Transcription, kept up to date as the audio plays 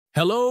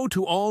Hello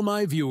to all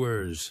my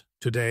viewers.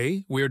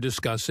 Today we're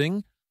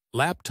discussing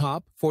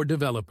Laptop for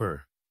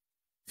Developer.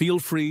 Feel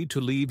free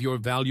to leave your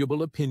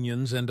valuable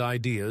opinions and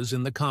ideas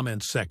in the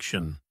comments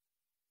section.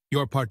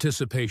 Your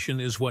participation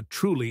is what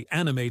truly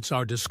animates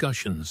our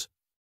discussions.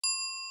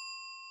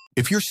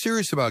 If you're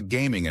serious about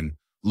gaming and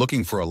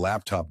looking for a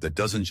laptop that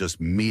doesn't just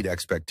meet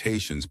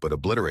expectations but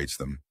obliterates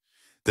them,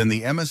 then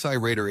the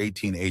MSI Raider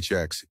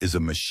 18HX is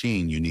a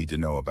machine you need to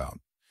know about.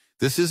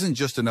 This isn't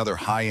just another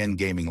high-end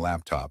gaming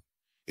laptop.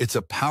 It's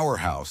a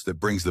powerhouse that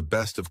brings the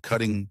best of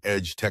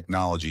cutting-edge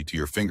technology to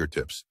your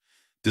fingertips,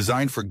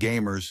 designed for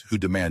gamers who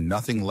demand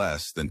nothing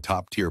less than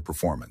top-tier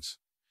performance.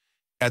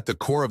 At the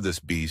core of this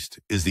beast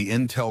is the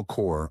Intel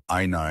Core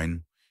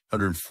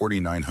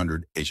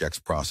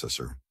i9-4900HX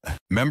processor,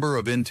 member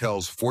of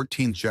Intel's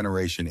 14th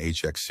generation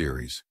HX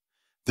series.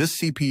 This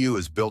CPU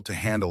is built to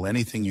handle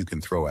anything you can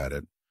throw at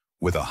it,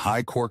 with a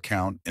high core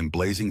count and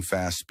blazing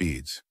fast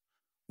speeds.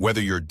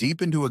 Whether you're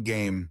deep into a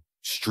game,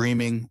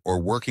 streaming, or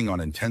working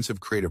on intensive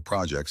creative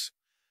projects,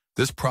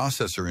 this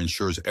processor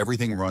ensures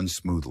everything runs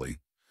smoothly.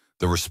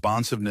 The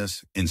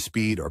responsiveness and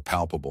speed are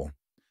palpable,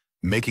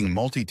 making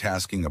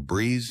multitasking a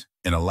breeze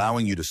and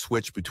allowing you to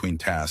switch between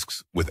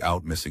tasks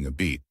without missing a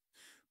beat.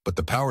 But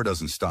the power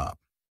doesn't stop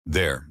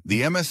there.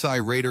 The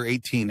MSI Raider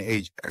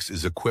 18HX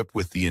is equipped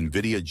with the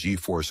NVIDIA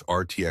Geforce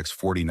RTX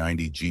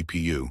 4090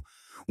 GPU,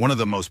 one of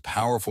the most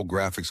powerful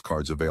graphics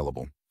cards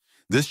available.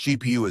 This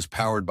GPU is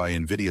powered by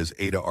NVIDIA's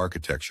Ada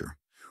architecture,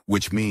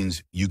 which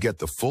means you get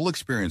the full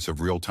experience of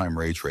real-time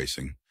ray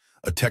tracing,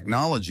 a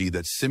technology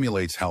that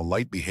simulates how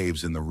light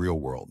behaves in the real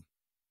world.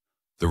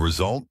 The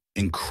result?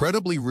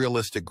 Incredibly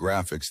realistic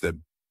graphics that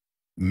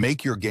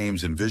make your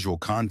games and visual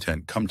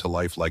content come to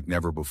life like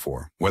never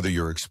before. Whether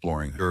you're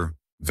exploring your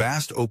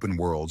vast open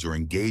worlds or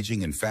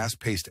engaging in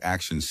fast-paced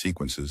action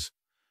sequences,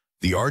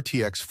 the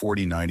RTX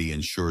 4090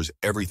 ensures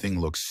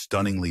everything looks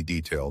stunningly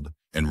detailed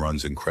and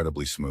runs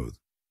incredibly smooth.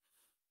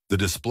 The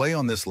display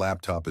on this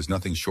laptop is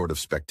nothing short of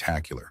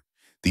spectacular.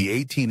 The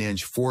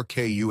 18-inch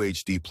 4K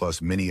UHD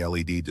Plus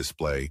Mini-LED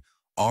display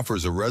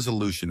offers a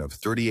resolution of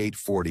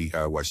 3840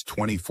 x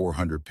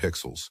 2400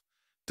 pixels,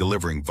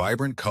 delivering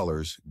vibrant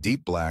colors,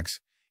 deep blacks,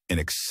 and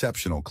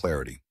exceptional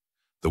clarity.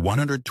 The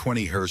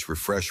 120 Hz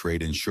refresh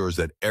rate ensures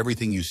that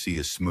everything you see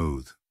is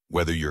smooth,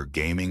 whether you're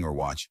gaming or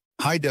watch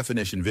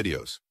high-definition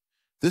videos.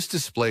 This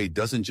display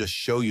doesn't just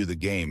show you the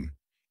game,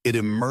 it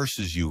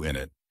immerses you in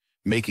it,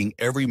 making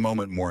every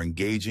moment more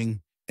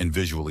engaging and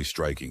visually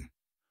striking.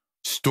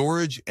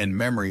 Storage and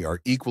memory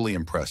are equally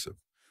impressive.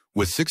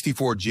 With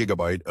 64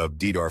 GB of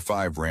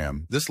DDR5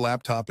 RAM, this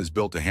laptop is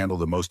built to handle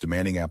the most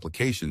demanding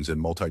applications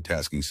and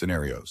multitasking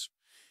scenarios.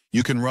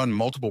 You can run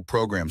multiple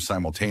programs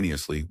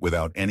simultaneously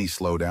without any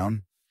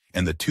slowdown,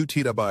 and the 2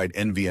 TB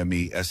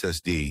NVMe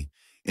SSD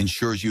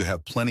ensures you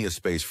have plenty of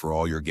space for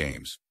all your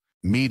games,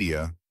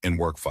 media, and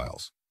work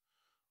files.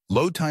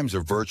 Load times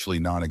are virtually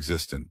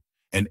non-existent,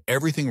 and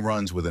everything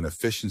runs with an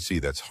efficiency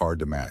that's hard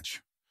to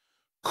match.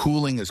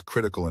 Cooling is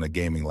critical in a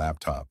gaming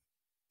laptop,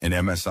 and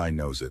MSI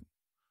knows it.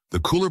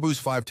 The Cooler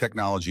Boost 5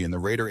 technology in the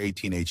Raider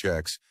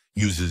 18HX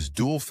uses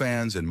dual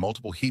fans and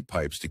multiple heat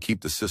pipes to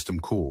keep the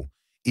system cool,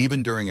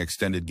 even during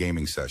extended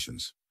gaming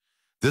sessions.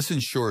 This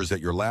ensures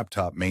that your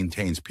laptop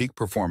maintains peak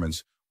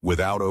performance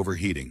without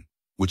overheating,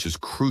 which is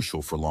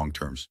crucial for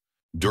long-term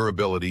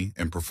durability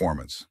and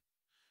performance.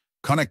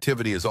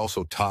 Connectivity is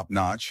also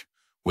top-notch,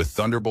 with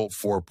Thunderbolt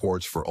 4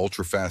 ports for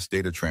ultra-fast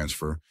data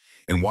transfer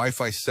and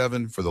Wi-Fi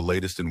 7 for the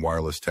latest in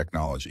wireless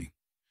technology.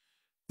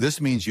 This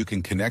means you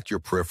can connect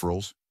your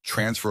peripherals,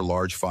 transfer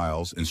large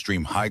files, and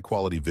stream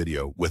high-quality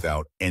video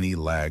without any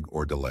lag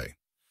or delay.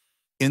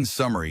 In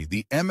summary,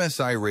 the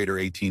MSI Raider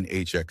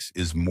 18HX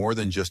is more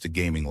than just a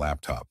gaming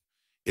laptop.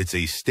 It's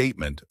a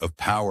statement of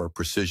power,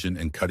 precision,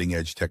 and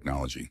cutting-edge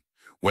technology.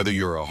 Whether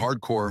you're a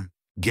hardcore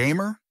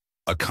gamer,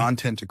 a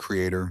content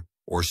creator,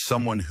 or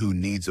someone who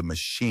needs a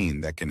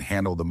machine that can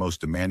handle the most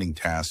demanding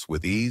tasks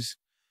with ease,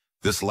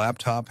 this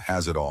laptop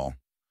has it all.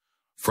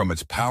 From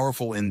its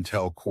powerful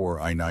Intel Core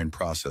i9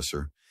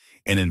 processor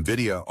and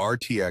NVIDIA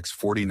RTX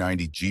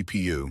 4090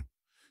 GPU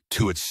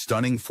to its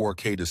stunning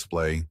 4K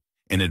display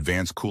and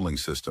advanced cooling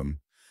system,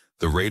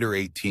 the Raider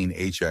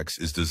 18HX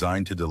is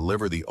designed to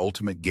deliver the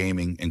ultimate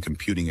gaming and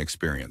computing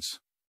experience.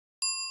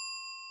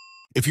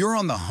 If you're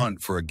on the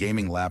hunt for a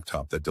gaming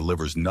laptop that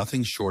delivers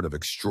nothing short of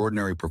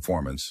extraordinary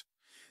performance,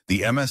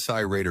 the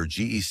MSI Raider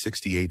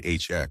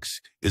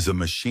GE68HX is a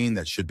machine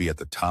that should be at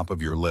the top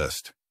of your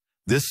list.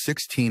 This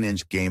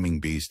 16-inch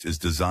gaming beast is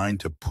designed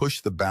to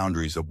push the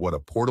boundaries of what a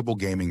portable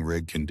gaming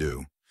rig can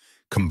do,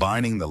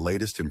 combining the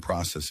latest in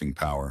processing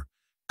power,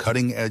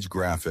 cutting-edge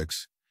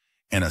graphics,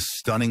 and a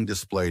stunning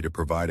display to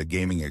provide a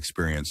gaming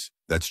experience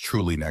that's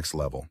truly next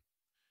level.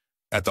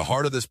 At the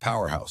heart of this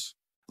powerhouse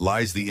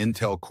lies the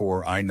Intel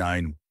Core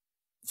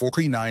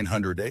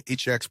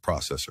i9-4900HX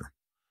processor,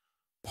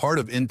 part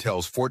of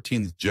Intel's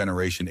 14th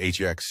generation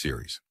HX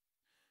series.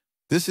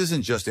 This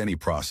isn't just any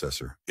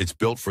processor, it's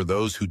built for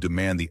those who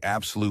demand the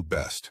absolute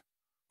best.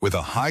 With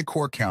a high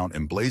core count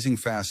and blazing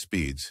fast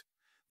speeds,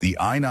 The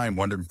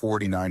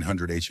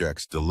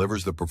i9-14900HX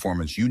delivers the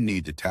performance you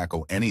need to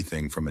tackle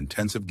anything from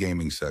intensive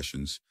gaming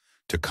sessions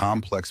to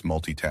complex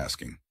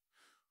multitasking.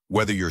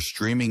 Whether you're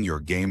streaming your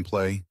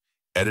gameplay,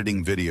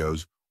 editing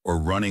videos, or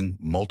running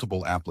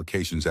multiple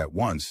applications at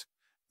once,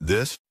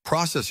 this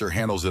processor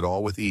handles it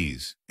all with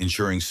ease,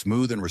 ensuring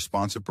smooth and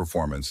responsive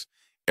performance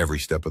every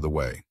step of the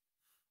way.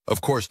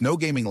 Of course, no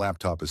gaming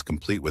laptop is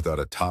complete without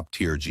a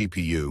top-tier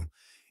GPU,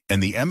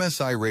 and the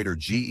MSI Raider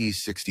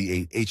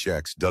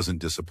GE68HX doesn't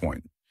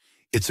disappoint.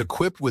 It's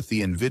equipped with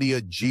the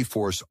NVIDIA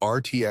Geforce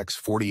RTX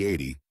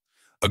 4080,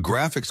 a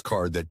graphics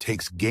card that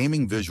takes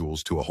gaming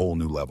visuals to a whole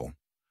new level.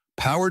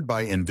 Powered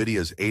by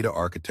NVIDIA's Ada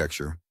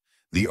architecture,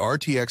 the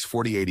RTX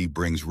 4080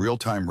 brings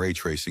real-time ray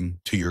tracing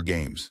to your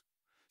games,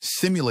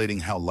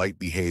 simulating how light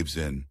behaves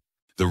in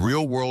the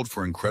real world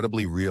for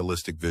incredibly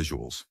realistic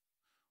visuals.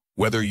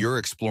 Whether you're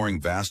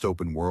exploring vast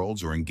open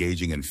worlds or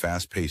engaging in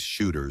fast-paced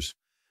shooters,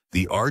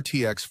 the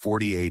RTX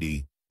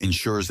 4080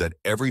 ensures that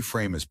every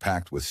frame is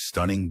packed with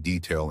stunning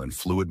detail and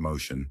fluid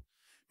motion,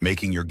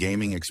 making your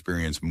gaming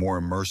experience more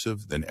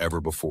immersive than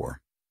ever before.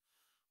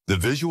 The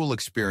visual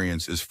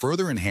experience is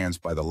further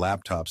enhanced by the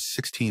laptop's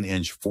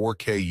 16-inch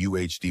 4K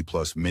UHD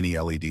Plus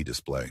Mini-LED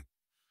display.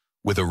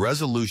 With a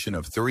resolution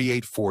of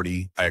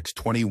 3840 x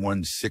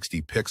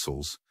 2160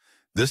 pixels,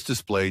 this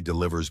display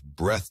delivers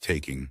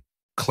breathtaking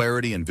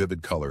clarity and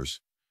vivid colors,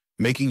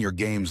 making your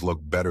games look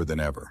better than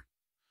ever.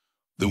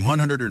 The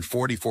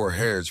 144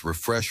 Hz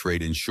refresh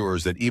rate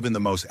ensures that even the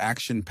most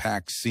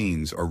action-packed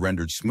scenes are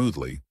rendered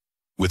smoothly,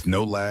 with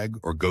no lag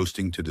or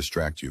ghosting to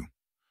distract you.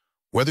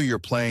 Whether you're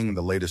playing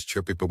the latest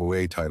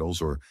AAA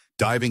titles or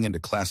diving into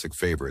classic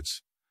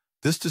favorites,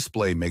 this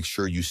display makes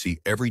sure you see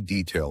every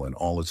detail in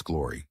all its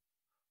glory.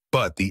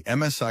 But the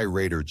MSI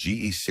Raider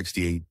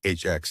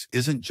GE68HX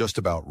isn't just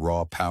about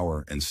raw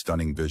power and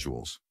stunning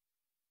visuals.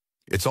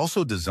 It's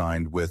also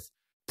designed with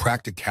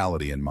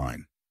practicality in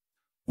mind.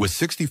 With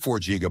 64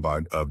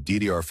 GB of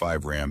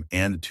DDR5 RAM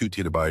and 2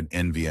 TB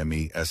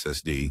NVMe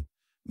SSD,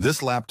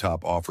 this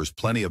laptop offers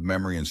plenty of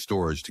memory and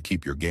storage to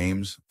keep your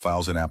games,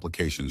 files, and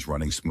applications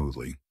running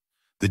smoothly.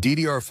 The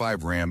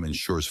DDR5 RAM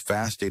ensures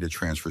fast data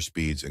transfer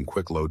speeds and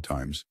quick load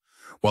times,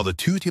 while the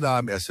 2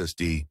 TB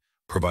SSD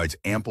provides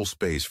ample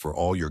space for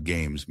all your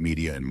games,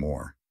 media, and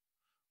more.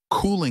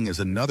 Cooling is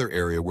another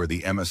area where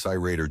the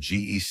MSI Raider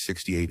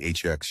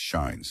GE68HX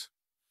shines.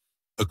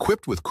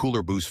 Equipped with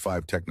Cooler Boost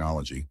 5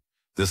 technology,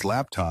 this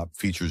laptop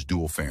features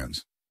dual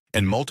fans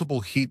and multiple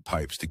heat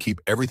pipes to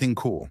keep everything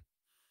cool,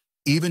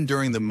 even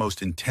during the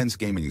most intense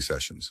gaming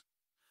sessions.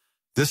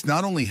 This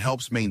not only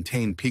helps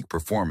maintain peak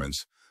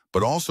performance,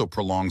 but also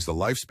prolongs the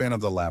lifespan of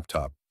the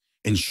laptop,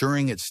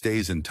 ensuring it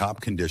stays in top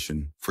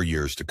condition for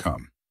years to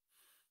come.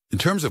 In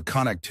terms of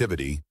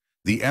connectivity,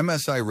 the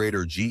MSI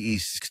Raider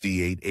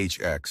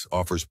GE68HX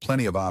offers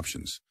plenty of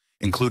options,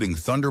 including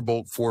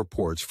Thunderbolt 4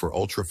 ports for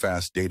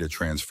ultra-fast data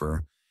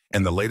transfer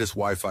and the latest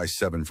Wi-Fi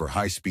 7 for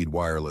high-speed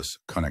wireless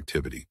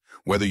connectivity.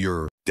 Whether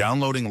you're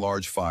downloading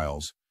large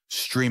files,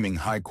 streaming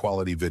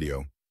high-quality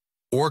video,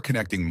 or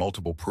connecting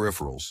multiple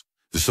peripherals,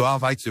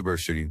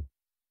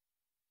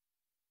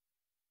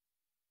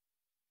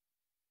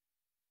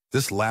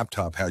 this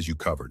laptop has you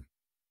covered.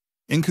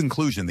 In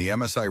conclusion, the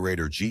MSI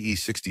Raider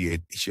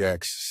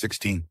GE68HX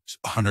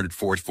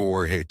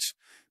 1644Hz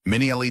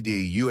Mini-LED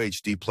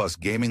UHD Plus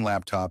gaming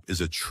laptop is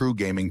a true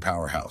gaming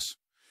powerhouse.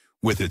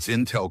 With its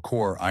Intel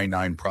Core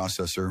i9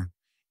 processor,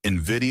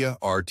 NVIDIA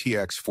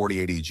RTX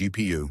 4080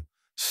 GPU,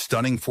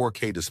 stunning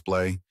 4K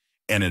display,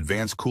 and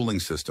advanced cooling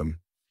system,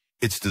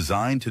 it's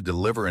designed to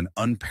deliver an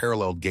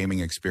unparalleled gaming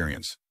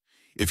experience.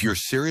 If you're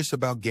serious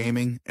about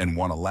gaming and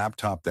want a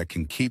laptop that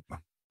can keep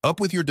up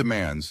with your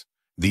demands,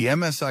 the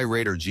MSI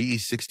Raider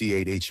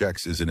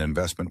GE68HX is an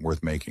investment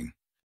worth making.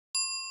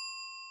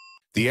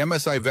 The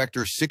MSI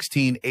Vector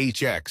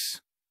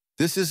 16HX.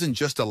 This isn't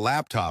just a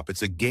laptop,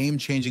 it's a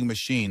game-changing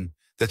machine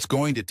that's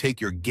going to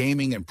take your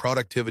gaming and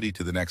productivity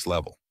to the next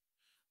level.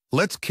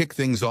 Let's kick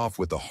things off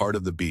with the heart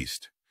of the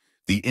beast,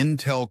 the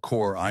Intel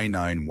Core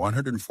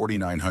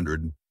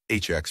i9-14900HX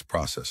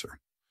processor.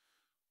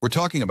 We're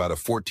talking about a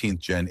 14th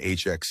Gen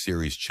HX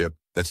series chip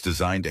that's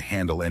designed to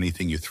handle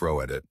anything you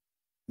throw at it.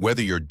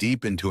 Whether you're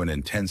deep into an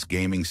intense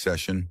gaming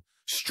session,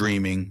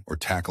 streaming, or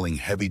tackling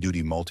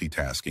heavy-duty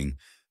multitasking,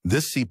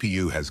 this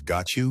CPU has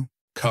got you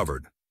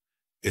covered.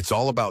 It's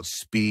all about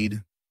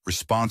speed,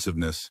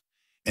 responsiveness,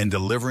 and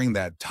delivering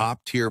that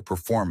top-tier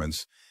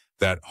performance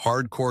that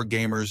hardcore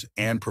gamers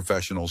and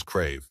professionals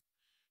crave.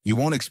 You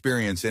won't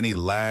experience any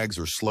lags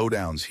or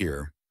slowdowns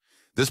here.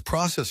 This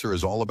processor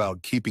is all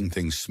about keeping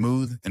things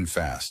smooth and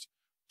fast,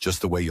 just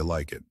the way you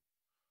like it.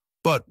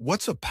 But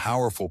what's a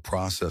powerful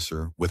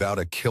processor without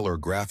a killer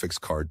graphics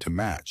card to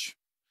match?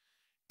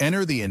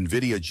 Enter the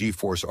NVIDIA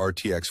Geforce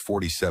RTX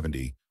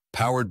 4070,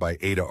 powered by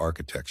Ada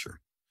architecture.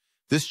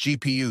 This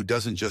GPU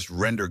doesn't just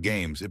render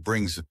games, it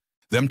brings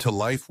them to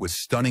life with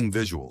stunning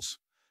visuals,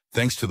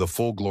 thanks to the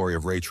full glory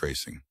of ray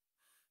tracing.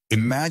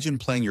 Imagine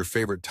playing your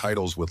favorite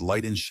titles with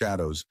light and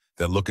shadows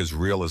that look as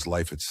real as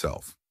life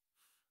itself.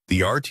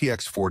 The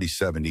RTX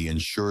 4070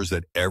 ensures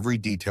that every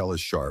detail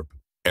is sharp,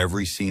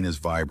 every scene is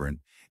vibrant,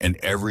 and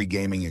every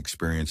gaming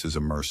experience is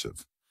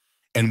immersive.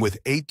 And with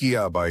 8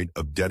 GB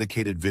of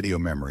dedicated video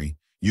memory,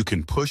 you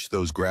can push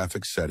those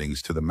graphics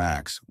settings to the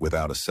max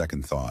without a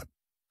second thought.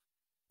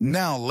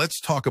 Now, let's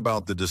talk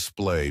about the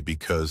display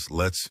because,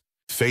 let's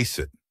face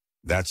it,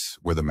 that's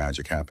where the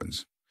magic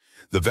happens.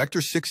 The Vector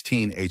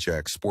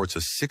 16HX sports a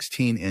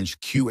 16-inch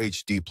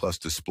QHD Plus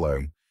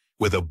display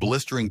with a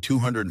blistering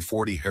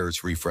 240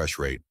 Hz refresh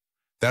rate.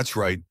 That's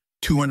right,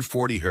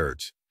 240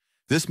 Hz.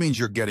 This means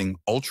you're getting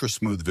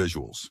ultra-smooth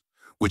visuals,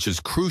 which is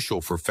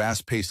crucial for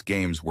fast-paced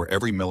games where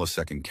every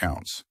millisecond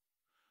counts.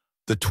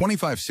 The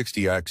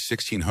 2560x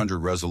 1600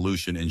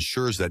 resolution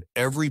ensures that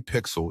every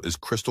pixel is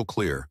crystal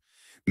clear,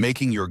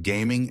 making your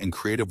gaming and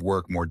creative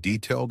work more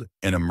detailed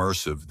and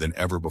immersive than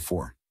ever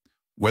before.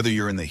 Whether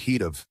you're in the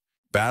heat of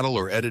battle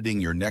or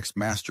editing your next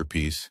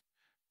masterpiece,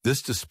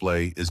 this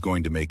display is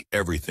going to make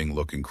everything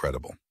look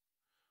incredible.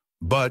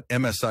 But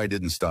MSI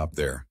didn't stop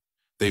there.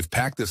 They've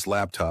packed this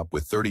laptop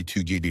with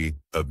 32 GB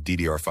of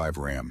DDR5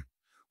 RAM,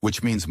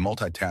 which means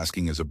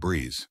multitasking is a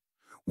breeze.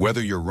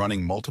 Whether you're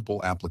running multiple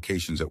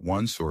applications at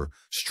once or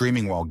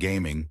streaming while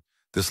gaming,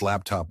 this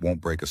laptop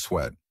won't break a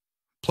sweat.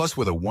 Plus,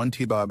 with a 1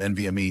 TB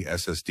NVMe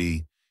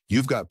SSD,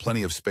 you've got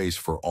plenty of space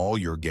for all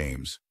your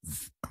games,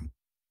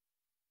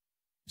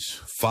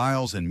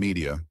 files, and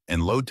media,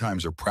 and load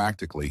times are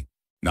practically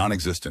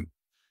non-existent.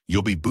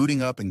 You'll be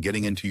booting up and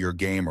getting into your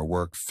game or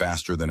work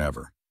faster than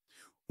ever.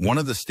 One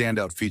of the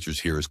standout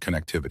features here is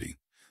connectivity.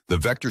 The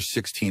Vector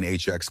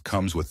 16HX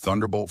comes with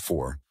Thunderbolt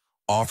 4,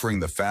 offering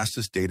the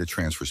fastest data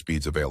transfer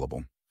speeds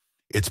available.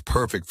 It's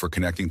perfect for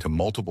connecting to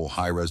multiple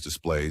high-res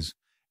displays,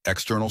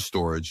 external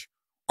storage,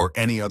 or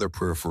any other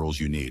peripherals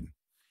you need.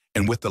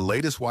 And with the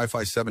latest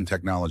Wi-Fi 7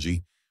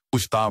 technology,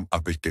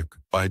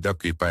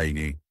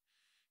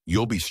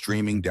 you'll be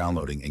streaming,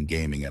 downloading, and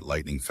gaming at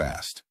lightning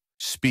fast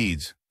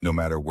speeds no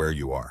matter where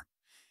you are.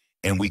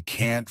 And we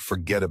can't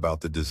forget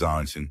about the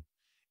designs.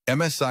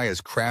 MSI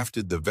has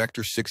crafted the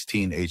Vector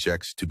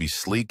 16HX to be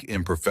sleek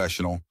and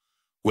professional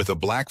with a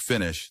black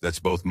finish that's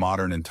both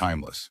modern and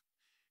timeless.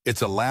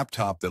 It's a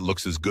laptop that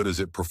looks as good as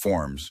it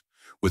performs,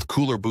 with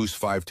Cooler Boost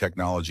 5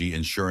 technology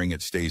ensuring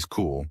it stays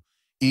cool,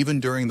 even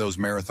during those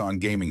marathon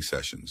gaming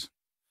sessions.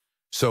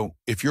 So,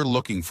 if you're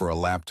looking for a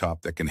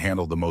laptop that can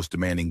handle the most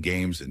demanding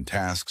games and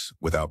tasks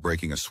without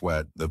breaking a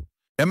sweat, the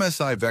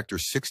MSI Vector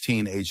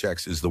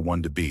 16HX is the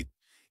one to beat.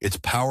 It's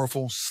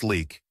powerful,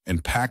 sleek,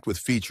 and packed with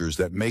features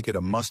that make it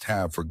a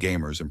must-have for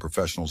gamers and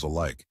professionals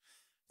alike.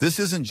 This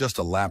isn't just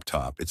a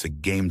laptop, it's a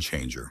game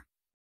changer.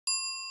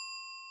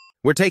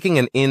 We're taking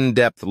an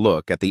in-depth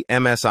look at the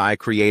MSI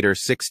Creator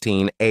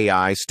 16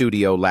 AI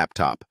Studio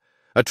laptop,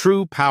 a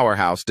true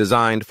powerhouse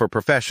designed for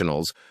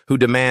professionals who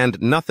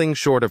demand nothing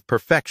short of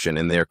perfection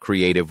in their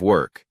creative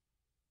work.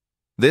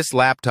 This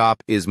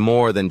laptop is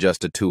more than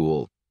just a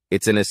tool.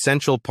 It's an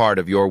essential part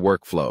of your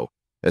workflow,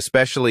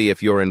 especially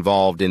if you're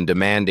involved in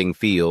demanding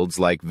fields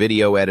like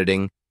video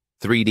editing,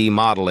 3D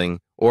modeling,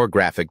 or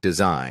graphic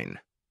design.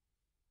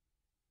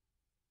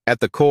 At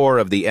the core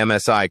of the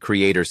MSI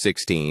Creator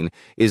 16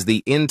 is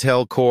the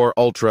Intel Core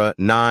Ultra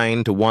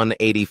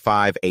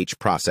 9-185H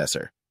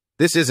processor.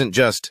 This isn't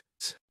just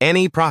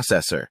any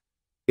processor.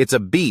 It's a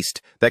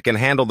beast that can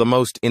handle the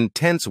most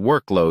intense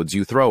workloads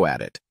you throw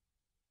at it.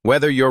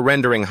 Whether you're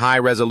rendering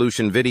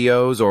high-resolution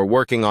videos or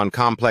working on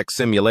complex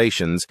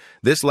simulations,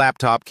 this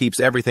laptop keeps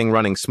everything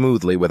running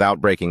smoothly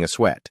without breaking a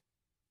sweat.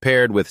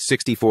 Paired with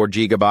 64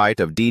 GB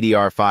of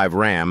DDR5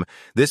 RAM,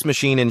 this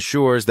machine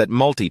ensures that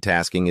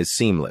multitasking is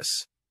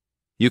seamless.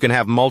 You can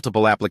have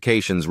multiple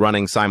applications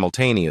running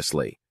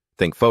simultaneously.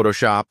 Think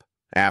Photoshop,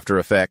 After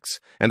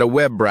Effects, and a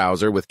web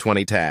browser with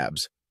 20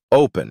 tabs.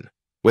 Open,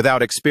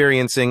 without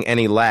experiencing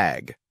any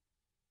lag.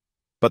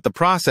 But the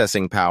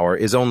processing power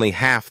is only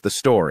half the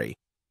story.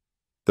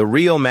 The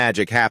real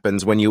magic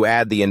happens when you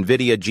add the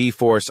NVIDIA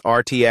Geforce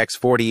RTX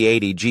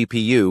 4080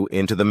 GPU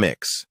into the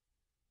mix.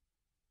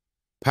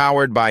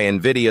 Powered by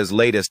NVIDIA's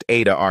latest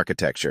Ada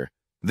architecture,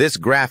 this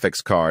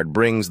graphics card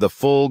brings the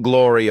full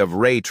glory of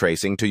ray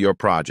tracing to your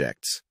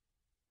projects.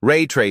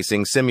 Ray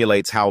tracing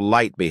simulates how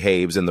light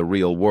behaves in the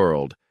real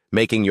world,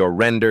 making your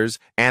renders,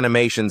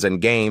 animations,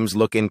 and games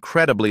look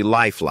incredibly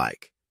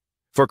lifelike.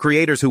 For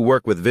creators who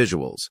work with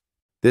visuals,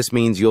 this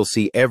means you'll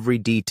see every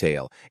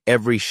detail,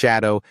 every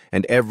shadow,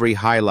 and every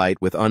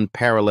highlight with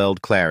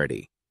unparalleled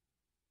clarity.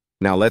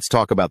 Now let's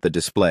talk about the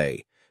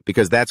display,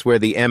 because that's where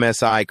the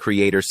MSI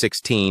Creator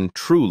 16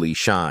 truly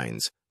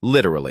shines,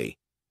 literally.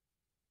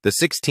 The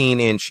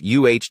 16-inch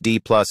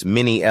UHD Plus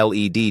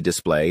Mini-LED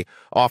display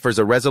offers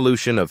a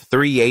resolution of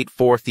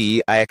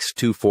 3840 x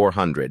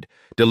 2400,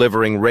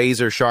 delivering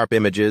razor-sharp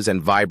images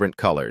and vibrant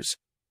colors.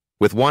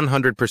 With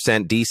 100%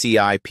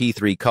 DCI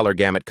P3 color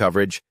gamut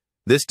coverage,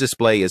 this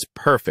display is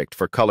perfect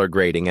for color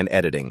grading and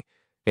editing,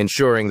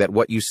 ensuring that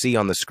what you see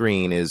on the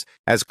screen is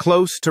as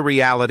close to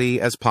reality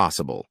as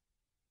possible.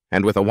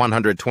 And with a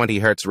 120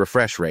 Hz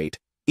refresh rate,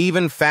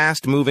 even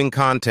fast-moving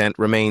content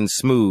remains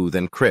smooth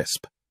and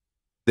crisp.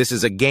 This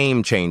is a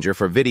game changer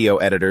for video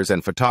editors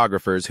and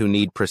photographers who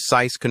need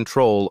precise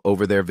control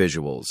over their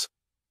visuals.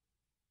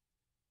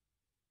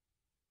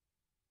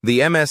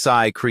 The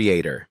MSI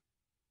Creator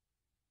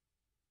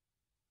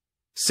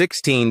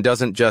 16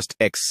 doesn't just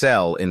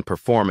excel in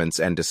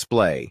performance and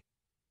display.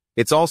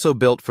 It's also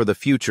built for the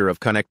future of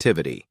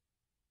connectivity.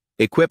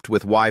 Equipped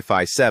with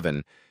Wi-Fi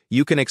 7,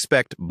 you can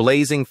expect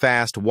blazing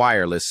fast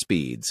wireless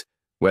speeds,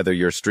 whether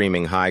you're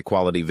streaming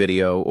high-quality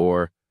video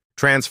or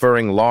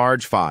transferring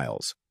large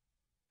files.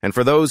 And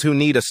for those who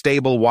need a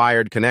stable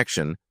wired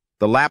connection,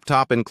 the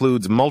laptop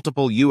includes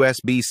multiple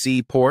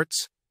USB-C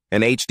ports, an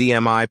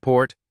HDMI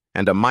port,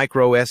 and a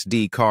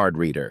MicroSD card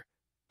reader,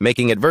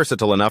 making it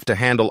versatile enough to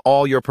handle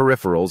all your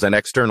peripherals and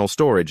external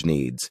storage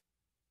needs.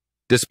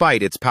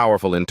 Despite its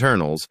powerful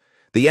internals,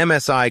 the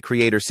MSI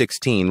Creator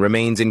 16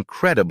 remains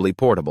incredibly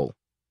portable.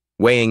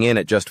 Weighing in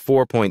at just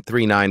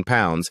 4.39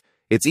 pounds,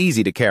 it's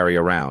easy to carry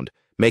around,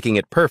 making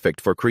it perfect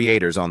for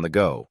creators on the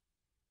go.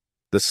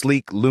 The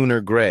sleek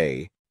Lunar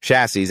gray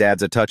chassis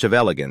adds a touch of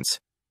elegance,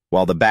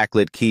 while the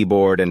backlit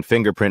keyboard and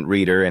fingerprint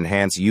reader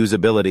enhance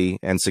usability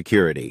and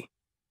security.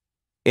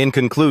 In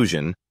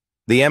conclusion,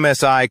 the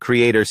MSI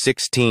Creator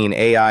 16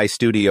 AI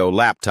Studio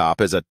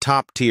laptop is a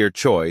top-tier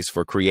choice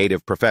for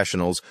creative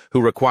professionals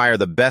who require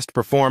the best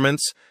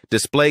performance,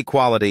 display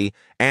quality,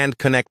 and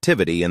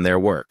connectivity in their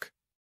work.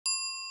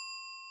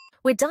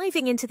 We're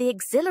diving into the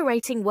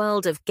exhilarating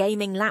world of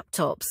gaming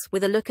laptops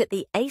with a look at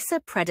the Acer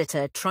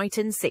Predator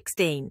Triton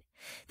 16.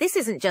 This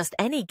isn't just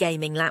any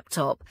gaming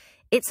laptop.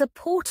 It's a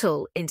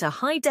portal into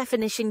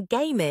high-definition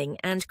gaming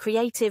and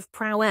creative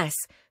prowess,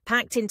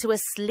 packed into a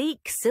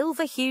sleek,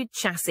 silver-hued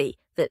chassis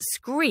that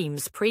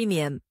screams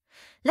premium.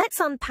 Let's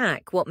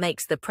unpack what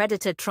makes the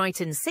Predator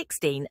Triton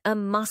 16 a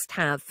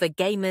must-have for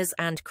gamers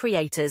and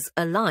creators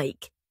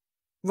alike.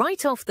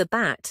 Right off the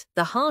bat,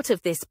 the heart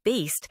of this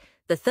beast,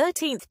 the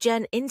 13th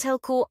Gen Intel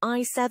Core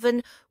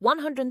i7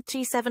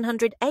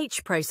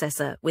 13700H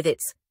processor with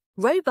its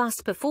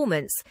robust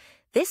performance.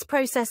 This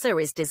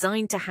processor is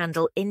designed to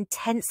handle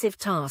intensive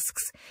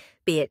tasks,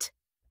 be it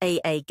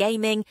AA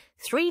gaming,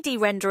 3D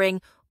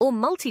rendering, or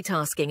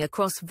multitasking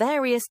across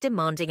various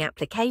demanding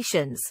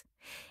applications.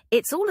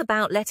 It's all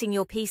about letting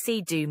your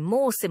PC do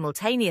more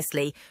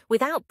simultaneously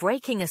without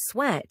breaking a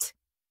sweat.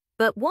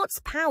 But what's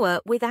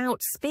power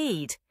without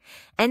speed?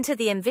 Enter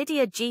the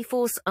NVIDIA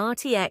Geforce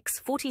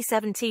RTX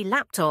 4070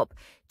 laptop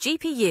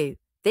GPU.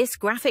 This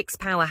graphics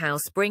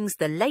powerhouse brings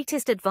the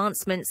latest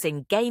advancements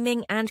in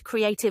gaming and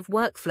creative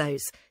workflows,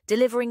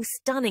 delivering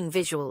stunning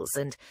visuals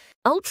and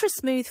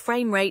ultra-smooth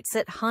frame rates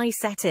at high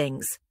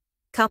settings.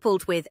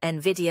 Coupled with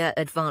NVIDIA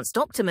Advanced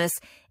Optimus,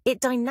 it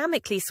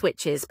dynamically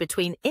switches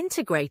between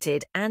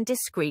integrated and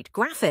discrete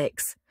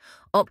graphics,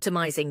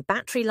 optimizing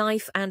battery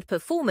life and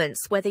performance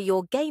whether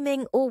you're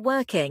gaming or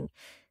working.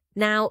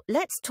 Now,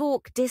 let's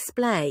talk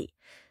display.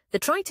 The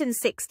Triton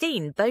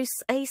 16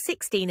 boasts a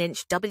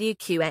 16-inch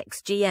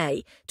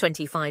WQXGA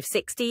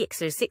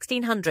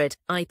 2560x1600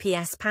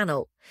 IPS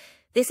panel.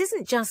 This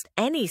isn't just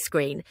any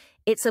screen,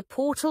 it's a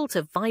portal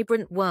to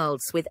vibrant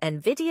worlds with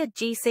NVIDIA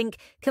G-Sync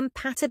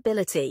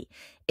compatibility,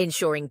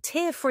 ensuring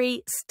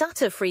tear-free,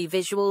 stutter-free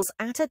visuals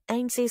at a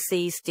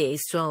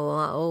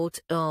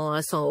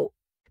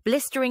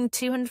blistering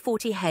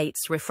 240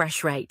 Hz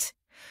refresh rate.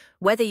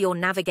 Whether you're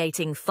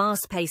navigating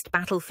fast-paced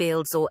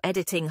battlefields or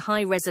editing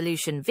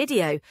high-resolution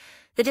video,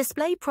 the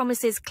display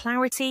promises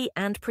clarity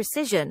and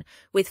precision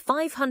with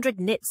 500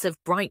 nits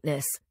of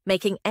brightness,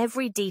 making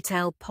every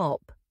detail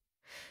pop.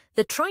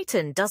 The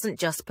Triton doesn't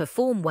just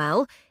perform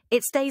well,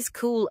 it stays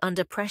cool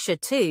under pressure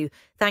too,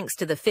 thanks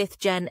to the 5th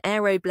Gen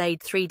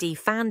Aeroblade 3D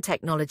fan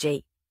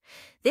technology.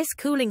 This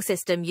cooling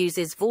system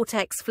uses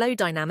vortex flow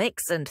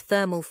dynamics and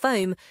thermal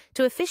foam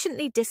to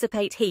efficiently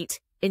dissipate heat,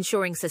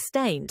 ensuring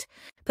sustained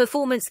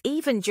performance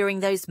even during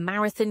those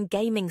marathon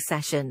gaming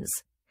sessions.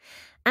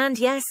 And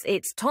yes,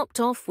 it's topped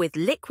off with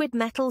liquid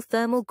metal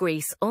thermal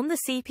grease on the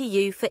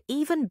CPU for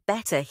even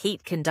better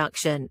heat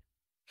conduction.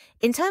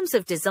 In terms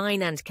of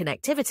design and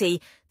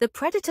connectivity, the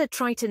Predator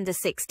Triton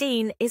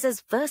 16 is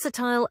as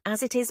versatile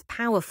as it is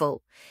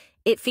powerful.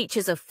 It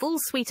features a full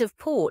suite of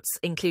ports,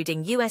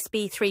 including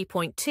USB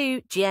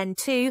 3.2, Gen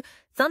 2,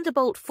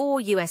 Thunderbolt 4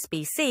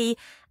 USB-C,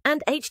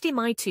 and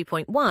HDMI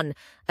 2.1,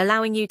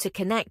 allowing you to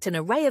connect an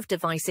array of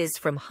devices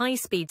from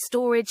high-speed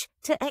storage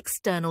to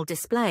external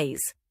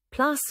displays.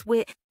 Plus,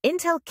 with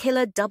Intel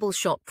Killer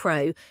Double-Shot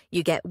Pro,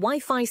 you get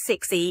Wi-Fi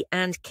 6E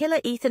and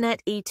Killer Ethernet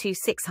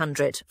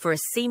E2600 for a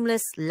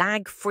seamless,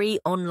 lag-free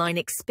online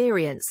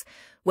experience,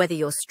 whether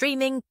you're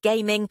streaming,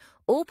 gaming,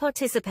 or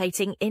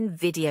participating in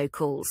video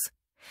calls.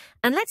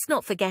 And let's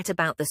not forget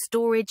about the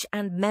storage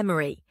and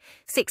memory.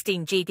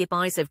 16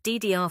 GB of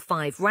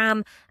DDR5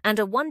 RAM and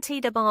a 1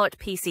 TB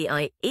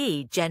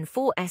PCIe Gen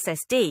 4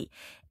 SSD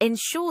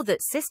ensure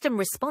that system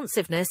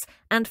responsiveness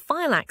and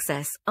file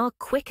access are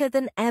quicker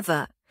than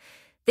ever.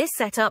 This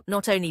setup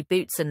not only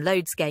boots and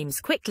loads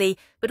games quickly,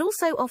 but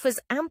also offers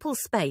ample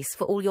space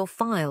for all your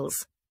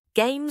files,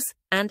 games,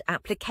 and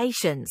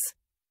applications.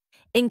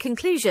 In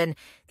conclusion,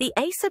 the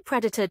Acer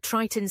Predator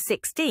Triton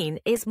 16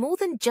 is more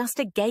than just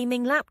a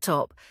gaming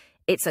laptop.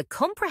 It's a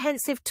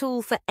comprehensive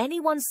tool for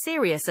anyone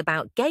serious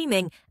about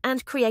gaming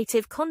and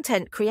creative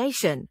content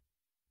creation.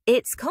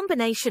 Its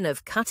combination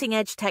of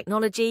cutting-edge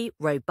technology,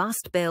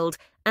 robust build,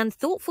 and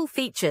thoughtful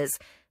features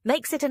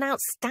makes it an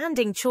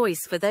outstanding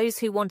choice for those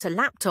who want a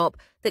laptop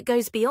that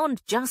goes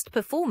beyond just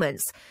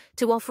performance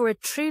to offer a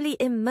truly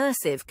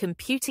immersive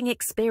computing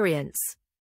experience.